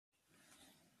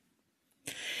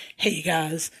Hey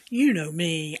guys, you know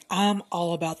me. I'm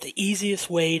all about the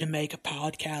easiest way to make a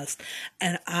podcast,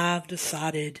 and I've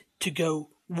decided to go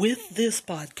with this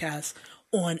podcast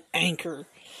on Anchor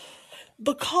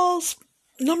because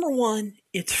number one,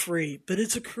 it's free, but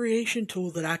it's a creation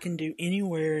tool that I can do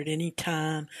anywhere at any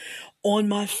time on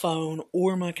my phone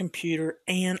or my computer,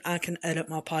 and I can edit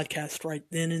my podcast right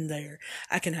then and there.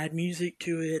 I can add music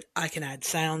to it, I can add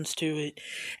sounds to it,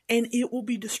 and it will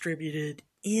be distributed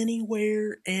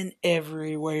anywhere and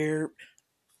everywhere.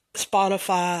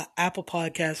 Spotify, Apple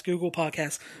Podcasts, Google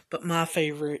Podcasts, but my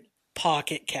favorite,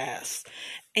 Pocket Casts.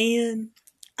 And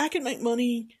I can make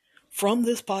money from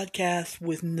this podcast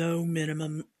with no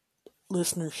minimum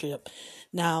listenership.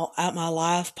 Now, at my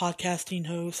last podcasting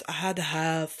host, I had to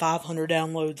have 500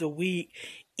 downloads a week,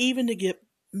 even to get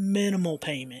minimal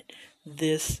payment.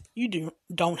 This you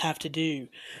don't have to do.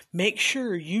 Make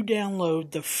sure you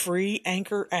download the free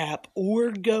Anchor app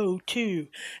or go to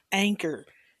anchor.fm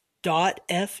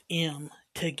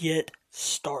to get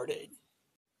started.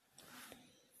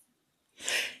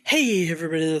 Hey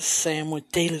everybody, this is Sam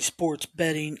with Daily Sports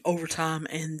Betting Overtime,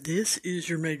 and this is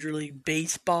your Major League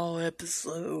Baseball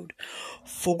episode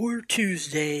for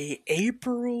Tuesday,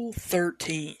 April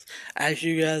 13th. As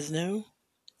you guys know,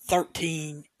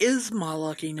 13 is my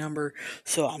lucky number,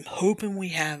 so I'm hoping we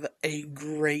have a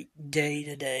great day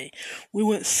today. We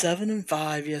went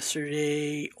 7-5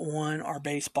 yesterday on our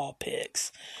baseball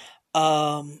picks.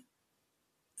 The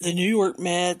New York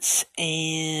Mets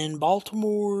and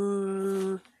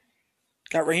Baltimore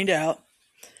got rained out.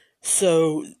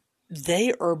 So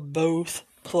they are both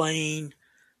playing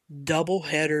double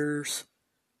headers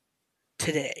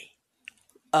today.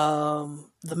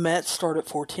 The Mets start at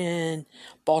 4:10,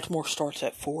 Baltimore starts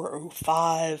at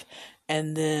 4:05,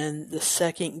 and then the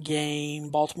second game,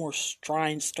 Baltimore's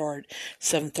trying to start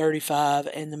 7:35,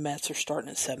 and the Mets are starting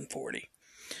at 7:40.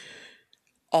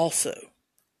 Also,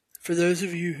 for those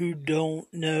of you who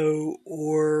don't know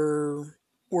or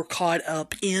were caught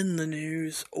up in the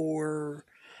news or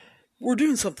were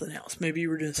doing something else, maybe you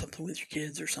were doing something with your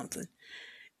kids or something,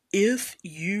 if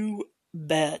you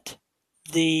bet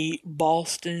the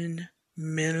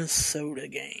Boston-Minnesota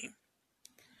game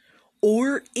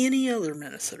or any other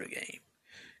Minnesota game,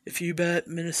 if you bet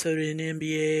Minnesota in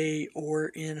NBA or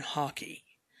in hockey,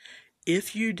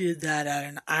 if you did that at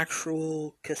an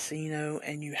actual casino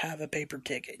and you have a paper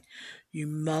ticket, you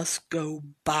must go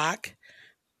back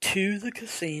to the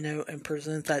casino and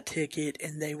present that ticket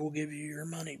and they will give you your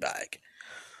money back.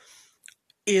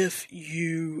 If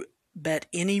you bet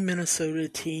any Minnesota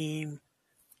team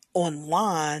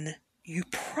online, you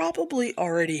probably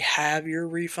already have your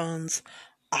refunds.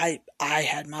 I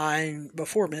had mine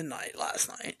before midnight last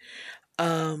night.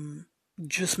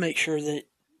 Just make sure that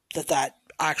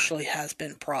actually has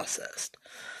been processed.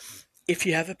 If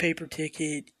you have a paper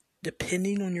ticket,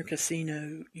 depending on your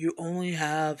casino, you only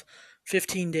have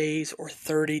 15 days or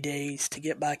 30 days to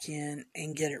get back in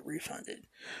and get it refunded.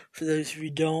 For those of you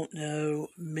who don't know,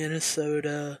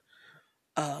 Minnesota,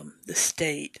 the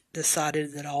state,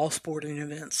 decided that all sporting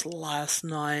events last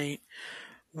night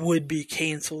would be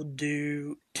canceled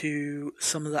due to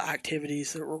some of the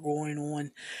activities that were going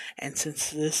on. And since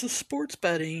this is sports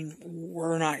betting,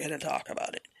 we're not going to talk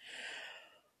about it.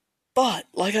 But,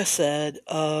 like I said,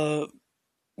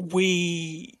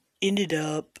 we ended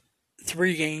up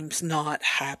 3 games not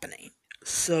happening.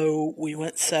 So we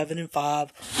went 7-5.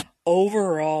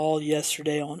 Overall,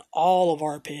 yesterday on all of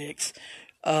our picks,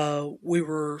 we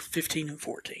were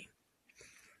 15-14.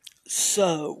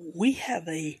 So we have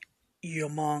a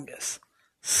humongous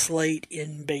slate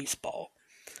in baseball.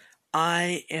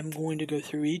 I am going to go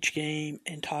through each game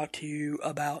and talk to you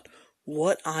about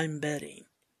what I'm betting.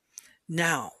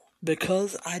 Now,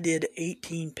 because I did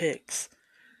 18 picks,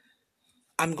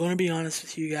 I'm going to be honest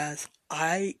with you guys,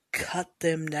 I cut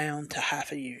them down to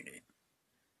half a unit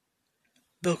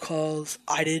because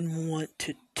I didn't want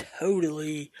to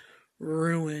totally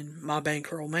ruin my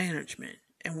bankroll management.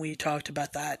 And we talked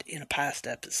about that in a past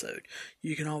episode.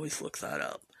 You can always look that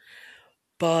up.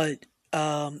 But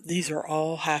these are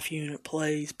all half-unit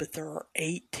plays, but there are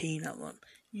 18 of them.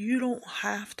 You don't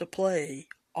have to play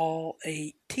all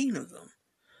 18 of them.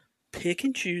 Pick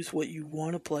and choose what you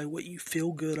want to play, what you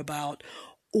feel good about.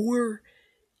 Or,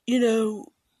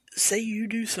 say you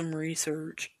do some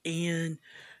research and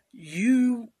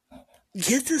you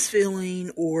get this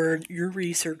feeling or your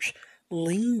research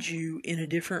leans you in a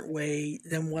different way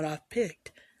than what I've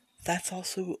picked. That's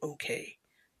also okay.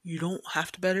 You don't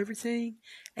have to bet everything,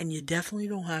 and you definitely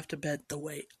don't have to bet the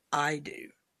way I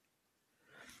do.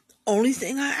 Only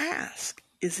thing I ask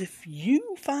is if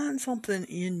you find something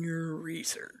in your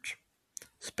research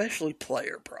especially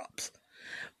player props.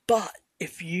 But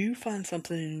if you find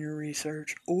something in your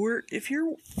research, or if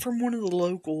you're from one of the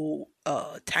local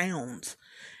towns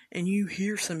and you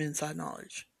hear some inside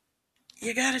knowledge,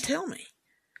 you gotta tell me.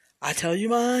 I tell you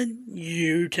mine,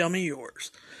 you tell me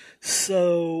yours.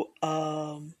 So,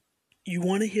 you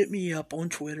want to hit me up on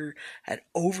Twitter at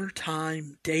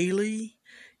Overtime Daily.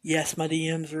 Yes, my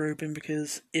DMs are open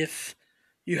because if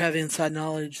you have inside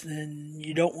knowledge, then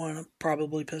you don't want to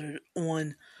probably put it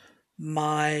on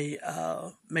my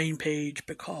main page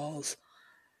because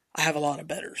I have a lot of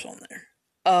betters on there.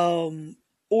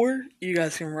 Or you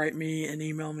guys can write me and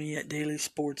email me at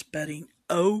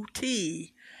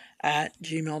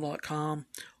dailysportsbettingot@gmail.com.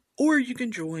 Or you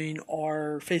can join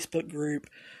our Facebook group.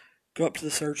 Go up to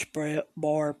the search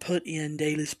bar, put in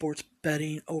Daily Sports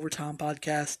Betting Overtime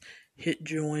Podcast, hit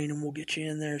join, and we'll get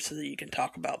you in there so that you can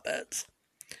talk about bets.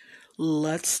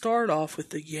 Let's start off with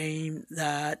the game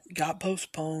that got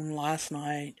postponed last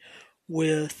night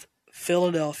with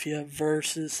Philadelphia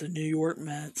versus the New York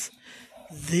Mets.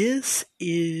 This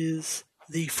is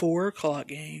the 4 o'clock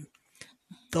game,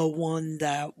 the one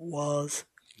that was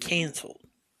canceled,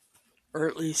 or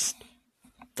at least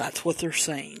that's what they're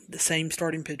saying. The same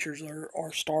starting pitchers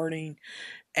are starting,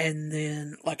 and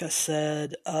then, like I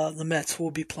said, the Mets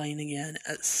will be playing again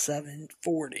at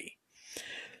 7:40.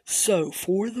 So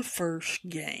for the first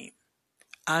game,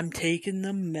 I'm taking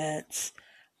the Mets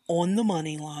on the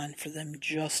money line for them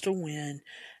just to win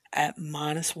at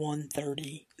minus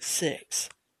 136.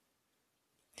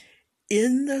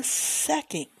 In the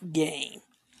second game,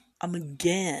 I'm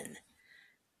again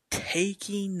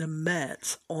taking the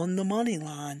Mets on the money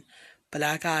line, but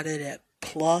I got it at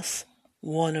plus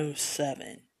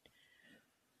 107.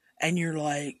 And you're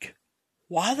like,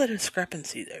 why the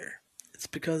discrepancy there? It's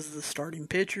because of the starting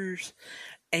pitchers,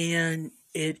 and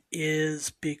it is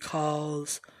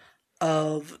because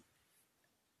of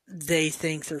they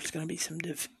think there's going to be some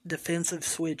defensive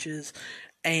switches,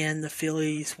 and the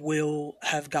Phillies will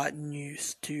have gotten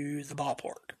used to the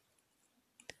ballpark.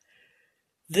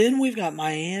 Then we've got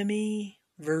Miami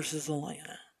versus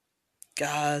Atlanta.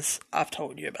 Guys, I've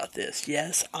told you about this.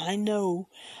 Yes, I know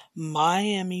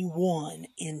Miami won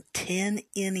in 10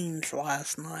 innings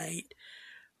last night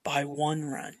by 1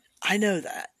 run. I know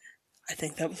that. I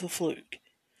think that was a fluke.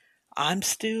 I'm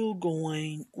still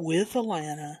going with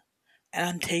Atlanta, and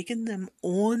I'm taking them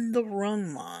on the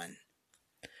run line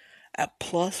at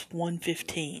plus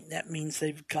 115. That means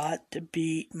they've got to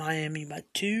beat Miami by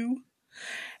 2.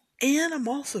 And I'm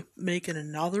also making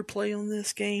another play on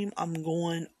this game. I'm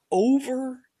going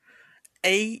over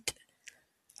 8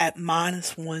 at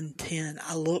minus 110.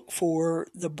 I look for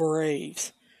the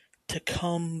Braves to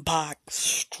come back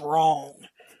strong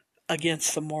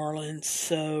against the Marlins.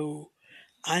 So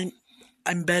I'm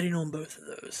betting on both of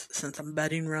those since I'm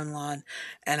betting run line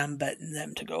and I'm betting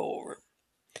them to go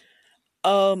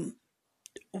over.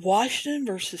 Washington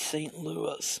versus St.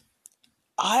 Louis.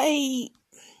 I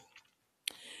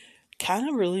kind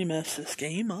of really messed this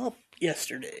game up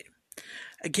yesterday.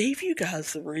 I gave you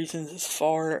guys the reasons as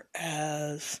far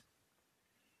as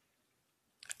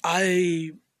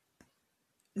I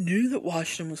knew that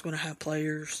Washington was going to have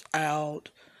players out.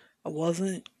 I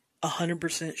wasn't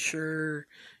 100% sure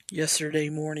yesterday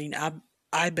morning.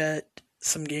 I bet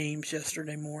some games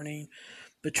yesterday morning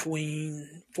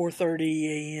between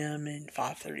 4:30 a.m. and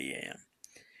 5:30 a.m.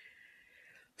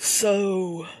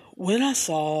 So when I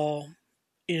saw,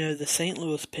 the St.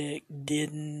 Louis pick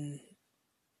didn't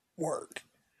work,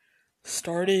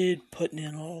 started putting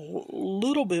in a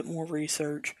little bit more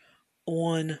research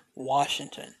on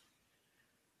Washington.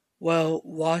 Well,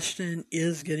 Washington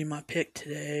is getting my pick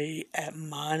today at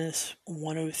minus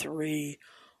 103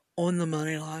 on the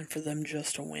money line for them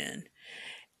just to win.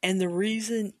 And the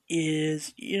reason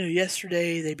is,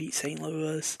 yesterday they beat St.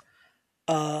 Louis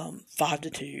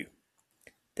 5-2.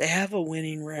 They have a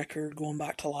winning record going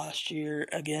back to last year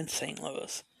against St.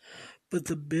 Louis. But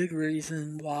the big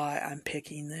reason why I'm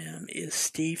picking them is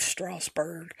Steve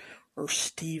Strasburg, or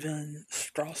Steven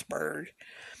Strasburg,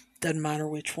 doesn't matter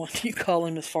which one you call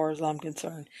him as far as I'm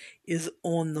concerned, is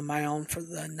on the mound for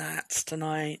the Nats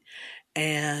tonight.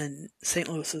 And St.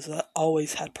 Louis has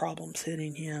always had problems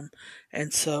hitting him.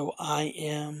 And so I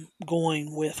am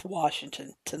going with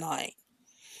Washington tonight.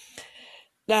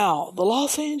 Now, the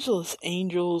Los Angeles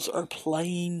Angels are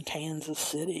playing Kansas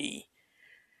City.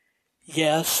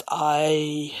 Yes,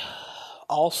 I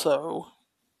also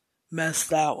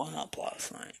messed that one up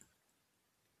last night.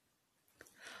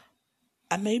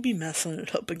 I may be messing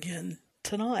it up again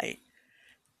tonight,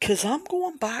 because I'm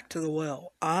going back to the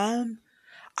well.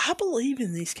 I believe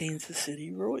in these Kansas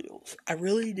City Royals. I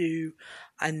really do.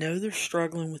 I know they're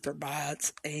struggling with their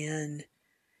bats and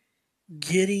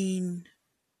getting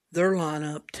their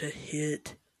lineup to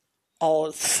hit all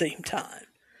at the same time.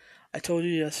 I told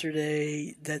you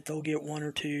yesterday that they'll get one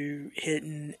or two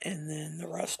hitting and then the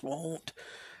rest won't.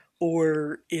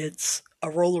 Or it's a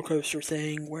roller coaster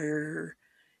thing where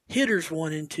hitters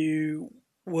 1 and 2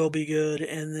 will be good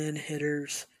and then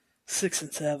hitters 6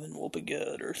 and 7 will be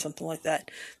good or something like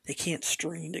that. They can't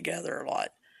string together a lot.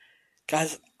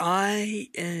 Guys, I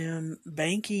am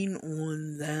banking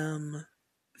on them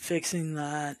fixing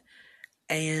that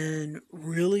and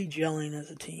really gelling as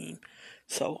a team.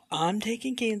 So I'm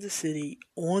taking Kansas City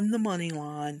on the money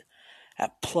line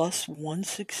at plus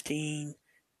 116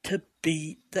 to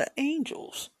beat the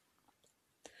Angels.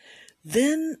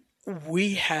 Then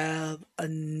we have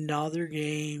another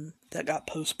game that got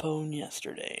postponed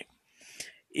yesterday.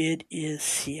 It is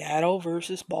Seattle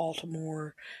versus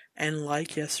Baltimore, and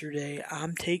like yesterday,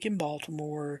 I'm taking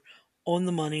Baltimore on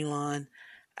the money line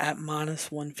at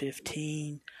minus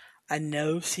 115. I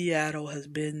know Seattle has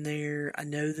been there. I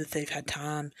know that they've had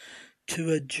time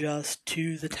to adjust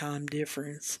to the time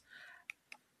difference.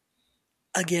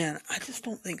 Again, I just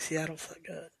don't think Seattle's that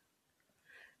good.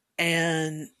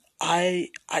 And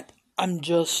I'm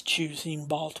just choosing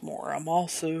Baltimore. I'm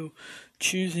also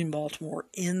choosing Baltimore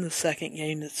in the second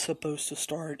game that's supposed to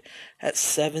start at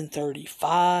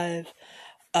 7:35.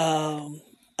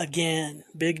 Again,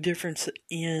 big difference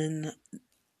in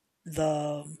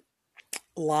the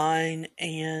line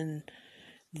and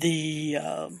the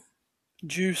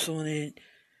juice on it.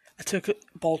 I took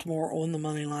Baltimore on the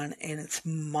money line, and it's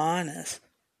minus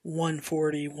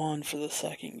 141 for the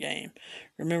second game.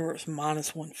 Remember, it's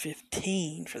minus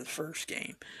 115 for the first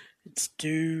game. It's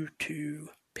due to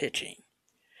pitching.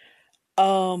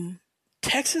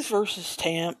 Texas versus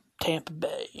Tampa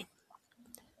Bay.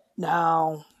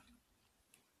 Now,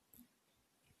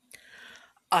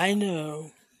 I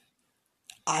know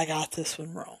I got this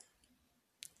one wrong.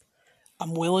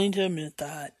 I'm willing to admit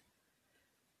that.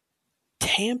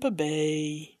 Tampa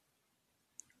Bay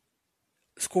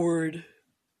scored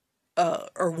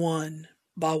or won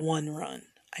by 1 run.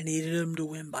 I needed them to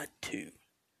win by 2.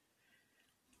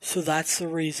 So that's the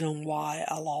reason why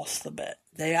I lost the bet.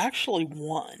 They actually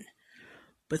won,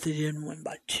 but they didn't win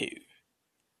by 2.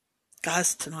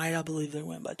 Guys, tonight I believe they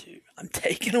win by 2. I'm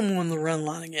taking them on the run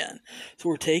line again. So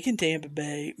we're taking Tampa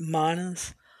Bay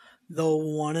minus the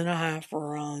 1.5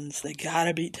 runs. They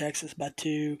gotta beat Texas by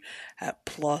 2 at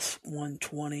plus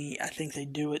 120. I think they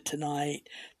do it tonight.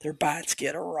 Their bats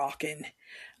get a rocking.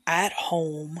 At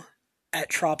home at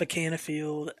Tropicana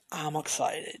Field, I'm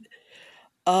excited.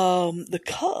 The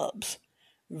Cubs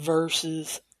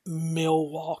versus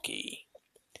Milwaukee.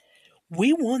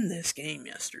 We won this game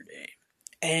yesterday,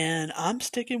 and I'm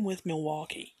sticking with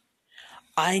Milwaukee.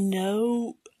 I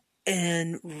know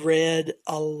and read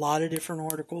a lot of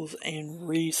different articles and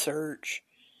research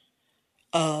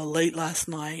late last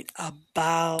night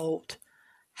about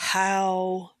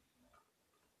how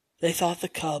they thought the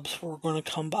Cubs were going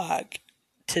to come back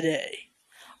today.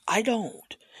 I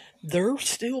don't. They're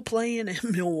still playing in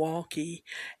Milwaukee,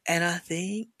 and I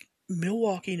think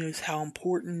Milwaukee knows how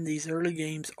important these early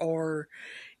games are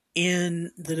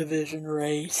in the division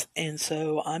race, and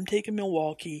so I'm taking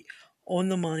Milwaukee on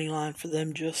the money line for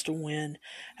them just to win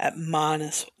at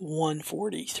minus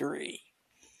 143.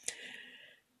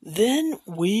 Then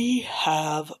we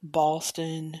have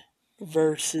Boston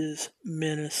versus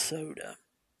Minnesota.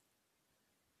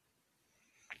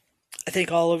 I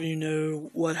think all of you know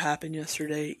what happened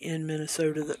yesterday in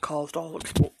Minnesota that caused all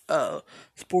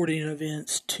sporting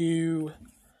events to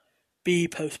be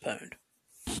postponed.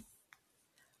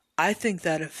 I think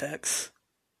that affects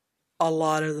a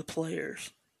lot of the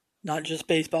players, not just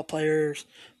baseball players,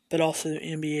 but also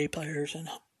NBA players and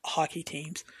hockey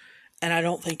teams. And I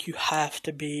don't think you have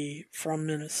to be from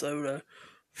Minnesota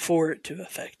for it to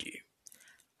affect you.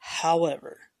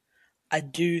 However, I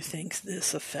do think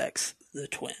this affects the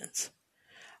Twins.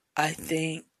 I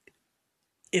think,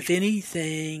 if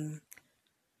anything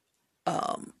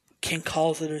can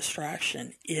cause a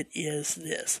distraction, it is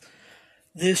this.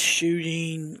 This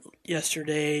shooting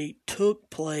yesterday took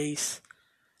place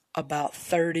about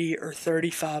 30 or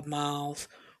 35 miles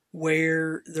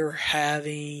where they're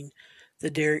having the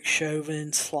Derek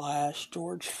Chauvin /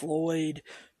 George Floyd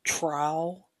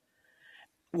trial,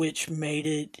 which made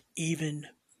it even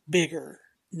bigger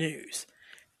news.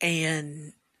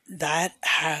 And that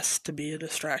has to be a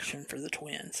distraction for the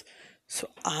Twins. So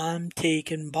I'm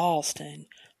taking Boston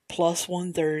plus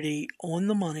 130 on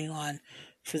the money line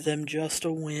for them just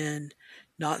to win.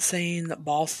 Not saying that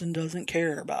Boston doesn't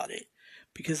care about it,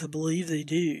 because I believe they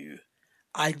do.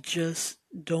 I just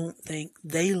don't think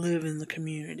they live in the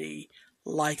community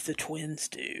like the Twins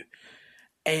do.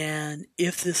 And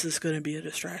if this is going to be a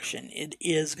distraction, it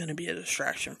is going to be a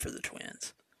distraction for the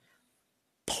Twins.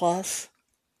 Plus,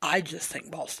 I just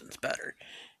think Boston's better.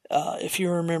 If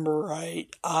you remember right,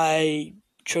 I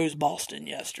chose Boston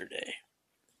yesterday.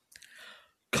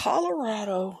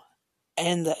 Colorado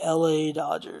and the LA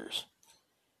Dodgers.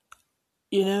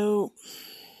 You know,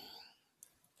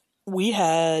 we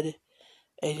had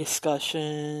a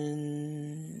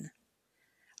discussion,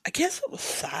 I guess it was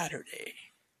Saturday,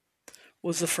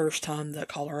 was the first time that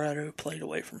Colorado played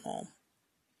away from home,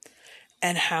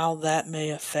 and how that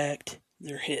may affect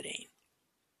their hitting.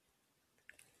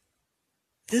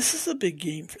 This is a big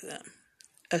game for them,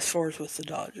 as far as with the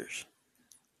Dodgers.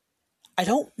 I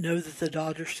don't know that the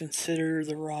Dodgers consider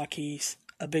the Rockies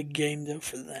a big game, though,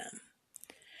 for them.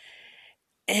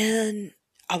 And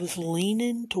I was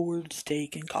leaning towards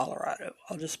taking Colorado.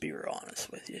 I'll just be real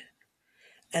honest with you.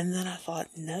 And then I thought,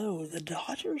 no, the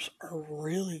Dodgers are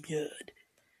really good.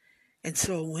 And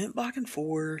so I went back and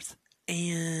forth,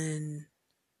 and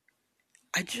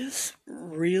I just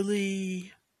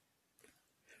really...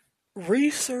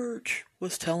 research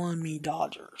was telling me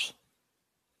Dodgers.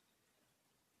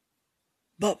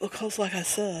 But because, like I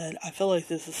said, I feel like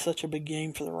this is such a big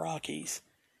game for the Rockies,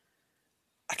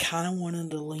 I kind of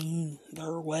wanted to lean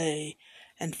their way.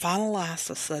 And final last,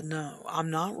 I said, no,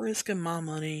 I'm not risking my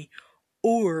money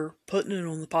or putting it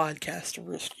on the podcast to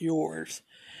risk yours.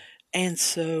 And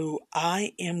so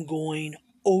I am going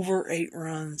over 8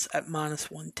 runs at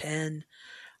minus 110.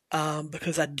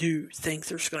 Because I do think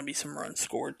there's going to be some runs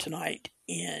scored tonight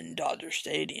in Dodger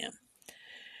Stadium.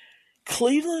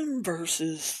 Cleveland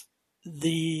versus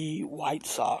the White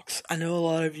Sox. I know a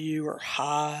lot of you are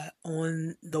high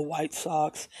on the White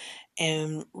Sox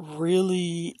and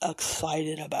really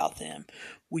excited about them.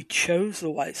 We chose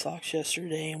the White Sox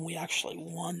yesterday and we actually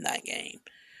won that game.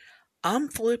 I'm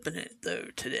flipping it though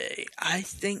today. I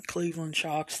think Cleveland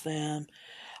shocks them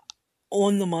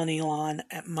on the money line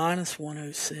at minus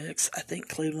 106. I think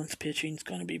Cleveland's pitching is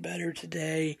going to be better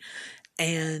today.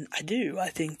 And I do. I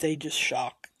think they just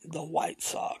shock the White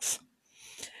Sox.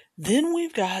 Then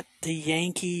we've got the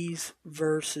Yankees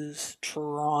versus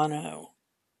Toronto.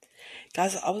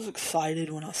 Guys, I was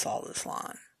excited when I saw this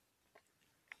line.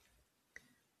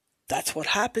 That's what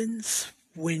happens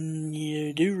when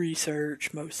you do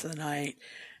research most of the night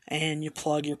and you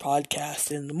plug your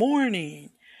podcast in the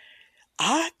morning.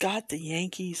 I got the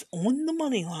Yankees on the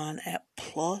money line at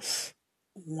plus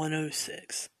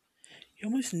 106. You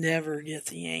almost never get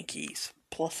the Yankees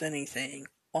plus anything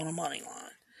on a money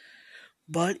line.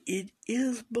 But it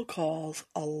is because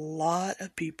a lot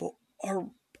of people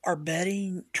are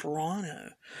betting Toronto.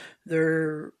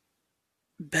 They're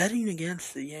betting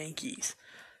against the Yankees.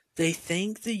 They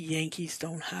think the Yankees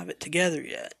don't have it together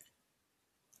yet.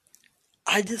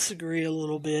 I disagree a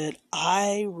little bit.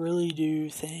 I really do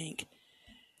think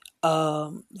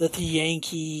that the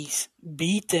Yankees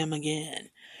beat them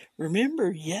again.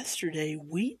 Remember, yesterday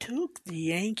we took the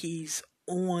Yankees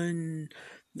on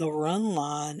the run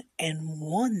line and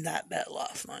won that bet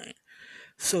last night.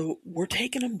 So we're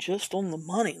taking them just on the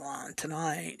money line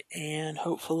tonight, and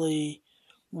hopefully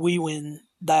we win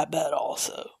that bet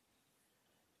also.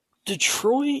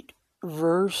 Detroit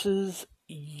versus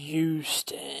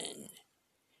Houston.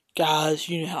 Guys,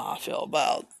 you know how I feel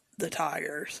about the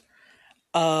Tigers.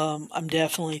 I'm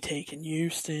definitely taking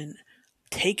Houston,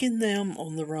 taking them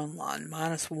on the run line,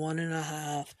 minus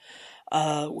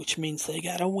 1.5, which means they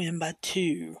gotta win by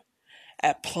 2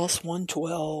 at plus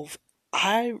 112.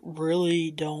 I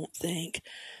really don't think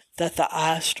that the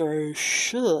Astros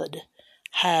should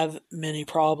have many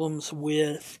problems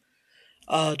with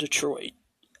Detroit.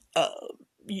 I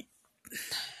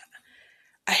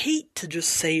hate to just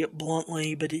say it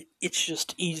bluntly, but it's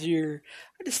just easier.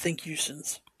 I just think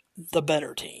Houston's the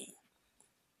better team.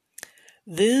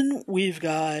 Then we've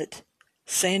got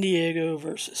San Diego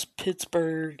versus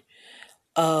Pittsburgh.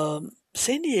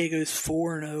 San Diego's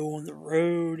 4-0 on the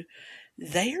road.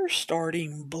 They are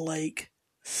starting Blake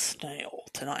Snell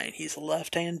tonight. He's a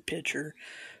left-hand pitcher.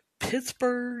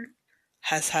 Pittsburgh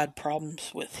has had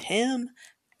problems with him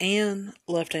and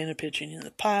left-handed pitching in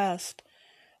the past,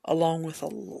 along with a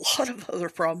lot of other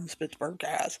problems Pittsburgh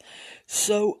has.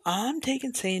 So I'm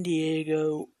taking San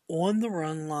Diego on the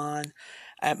run line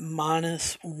at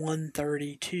minus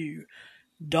 132.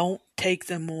 Don't take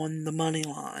them on the money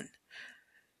line.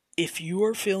 If you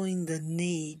are feeling the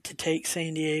need to take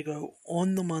San Diego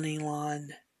on the money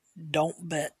line, don't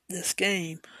bet this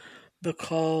game.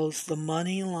 because the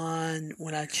money line,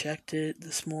 when I checked it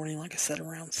this morning, like I said,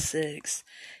 around 6,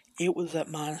 it was at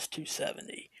minus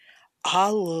 270. I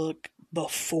look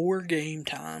before game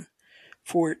time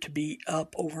for it to be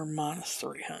up over minus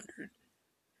 300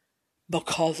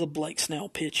 because of Blake Snell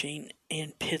pitching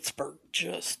and Pittsburgh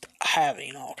just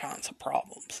having all kinds of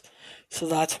problems. So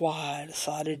that's why I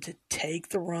decided to take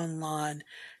the run line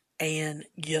and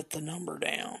get the number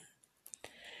down.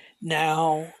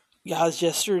 Now, guys,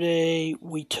 yesterday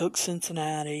we took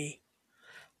Cincinnati.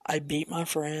 I beat my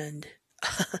friend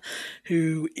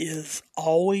who is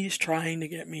always trying to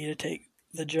get me to take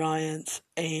the Giants,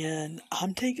 and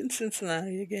I'm taking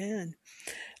Cincinnati again.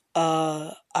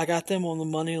 I got them on the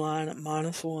money line at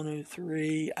minus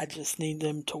 103. I just need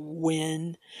them to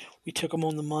win. We took them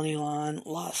on the money line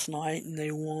last night and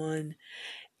they won.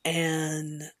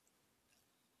 And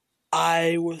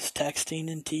I was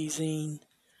texting and teasing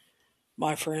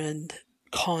my friend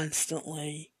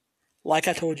constantly. Like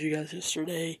I told you guys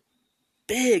yesterday,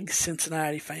 big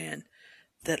Cincinnati fan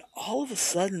that all of a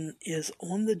sudden is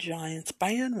on the Giants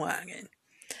bandwagon.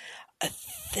 I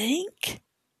think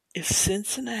if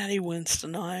Cincinnati wins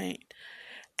tonight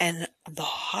and the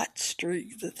hot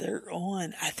streak that they're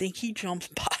on, I think he jumps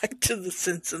back to the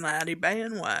Cincinnati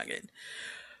bandwagon.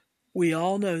 We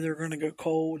all know they're going to go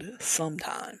cold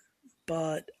sometime,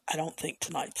 but I don't think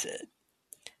tonight's it.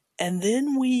 And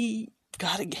then we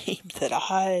got a game that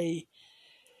I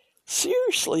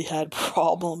seriously had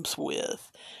problems with.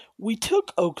 We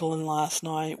took Oakland last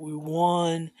night. We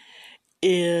won,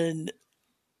 and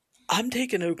I'm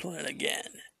taking Oakland again.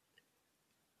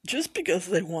 Just because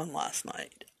they won last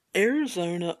night.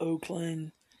 Arizona,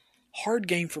 Oakland, hard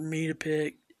game for me to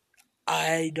pick.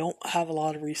 I don't have a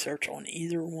lot of research on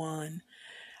either one.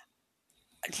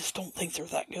 I just don't think they're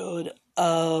that good.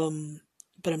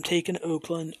 But I'm taking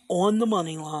Oakland on the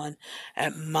money line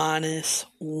at minus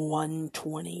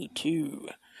 122.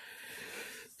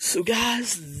 So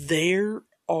guys, there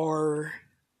are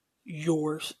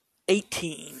your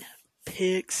 18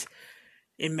 picks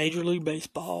in Major League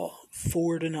Baseball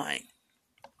for tonight.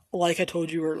 Like I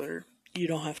told you earlier, you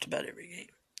don't have to bet every game.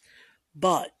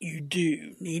 But you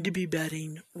do need to be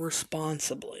betting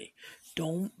responsibly.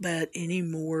 Don't bet any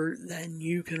more than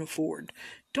you can afford.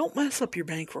 Don't mess up your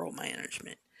bankroll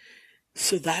management.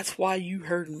 So that's why you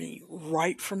heard me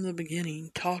right from the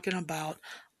beginning talking about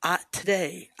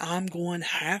today I'm going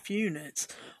half units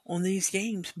on these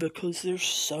games because there's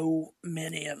so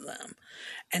many of them.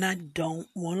 And I don't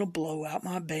want to blow out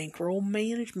my bankroll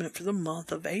management for the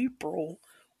month of April.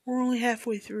 We're only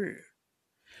halfway through.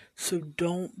 So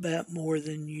don't bet more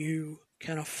than you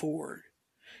can afford.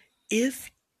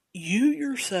 If you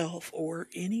yourself or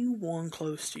anyone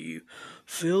close to you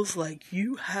feels like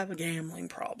you have a gambling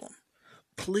problem,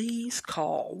 please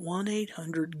call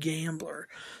 1-800-GAMBLER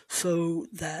so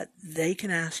that they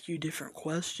can ask you different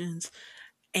questions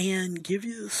and give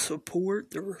you the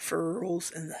support, the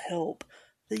referrals, and the help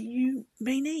that you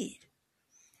may need.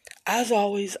 As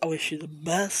always, I wish you the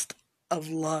best of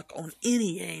luck on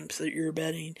any games that you're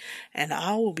betting, and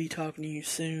I will be talking to you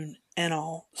soon, and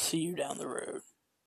I'll see you down the road.